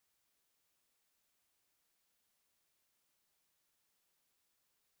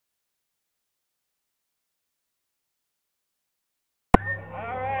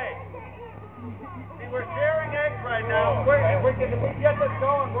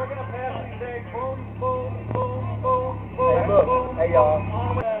we're going to pass these eggs. Boom, boom, boom, boom, boom, Hey, look. boom. Hey, y'all.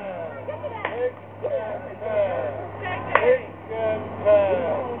 Pick and pass. Pick and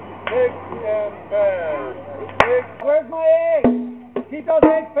pass. Pick and pass. Pick. Where's my egg? Keep those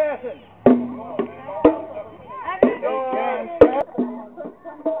eggs fastened.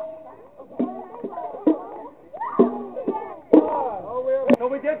 So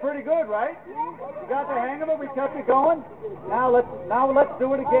we did pretty good, right? You got the hang of it. We kept it going. Now let's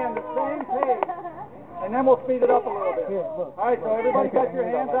do it again. The same pace, and then we'll speed it up a little bit. All right. So everybody got your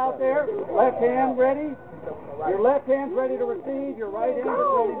hands out there. Left hand ready. Your left hand's ready to receive. Your right hand is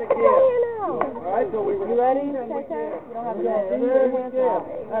ready to give. All right. So we ready and we give.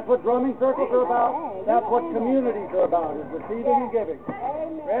 That's what drumming circles are about. That's what communities are about. Is receiving and giving.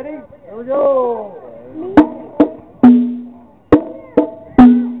 Ready? Here we go.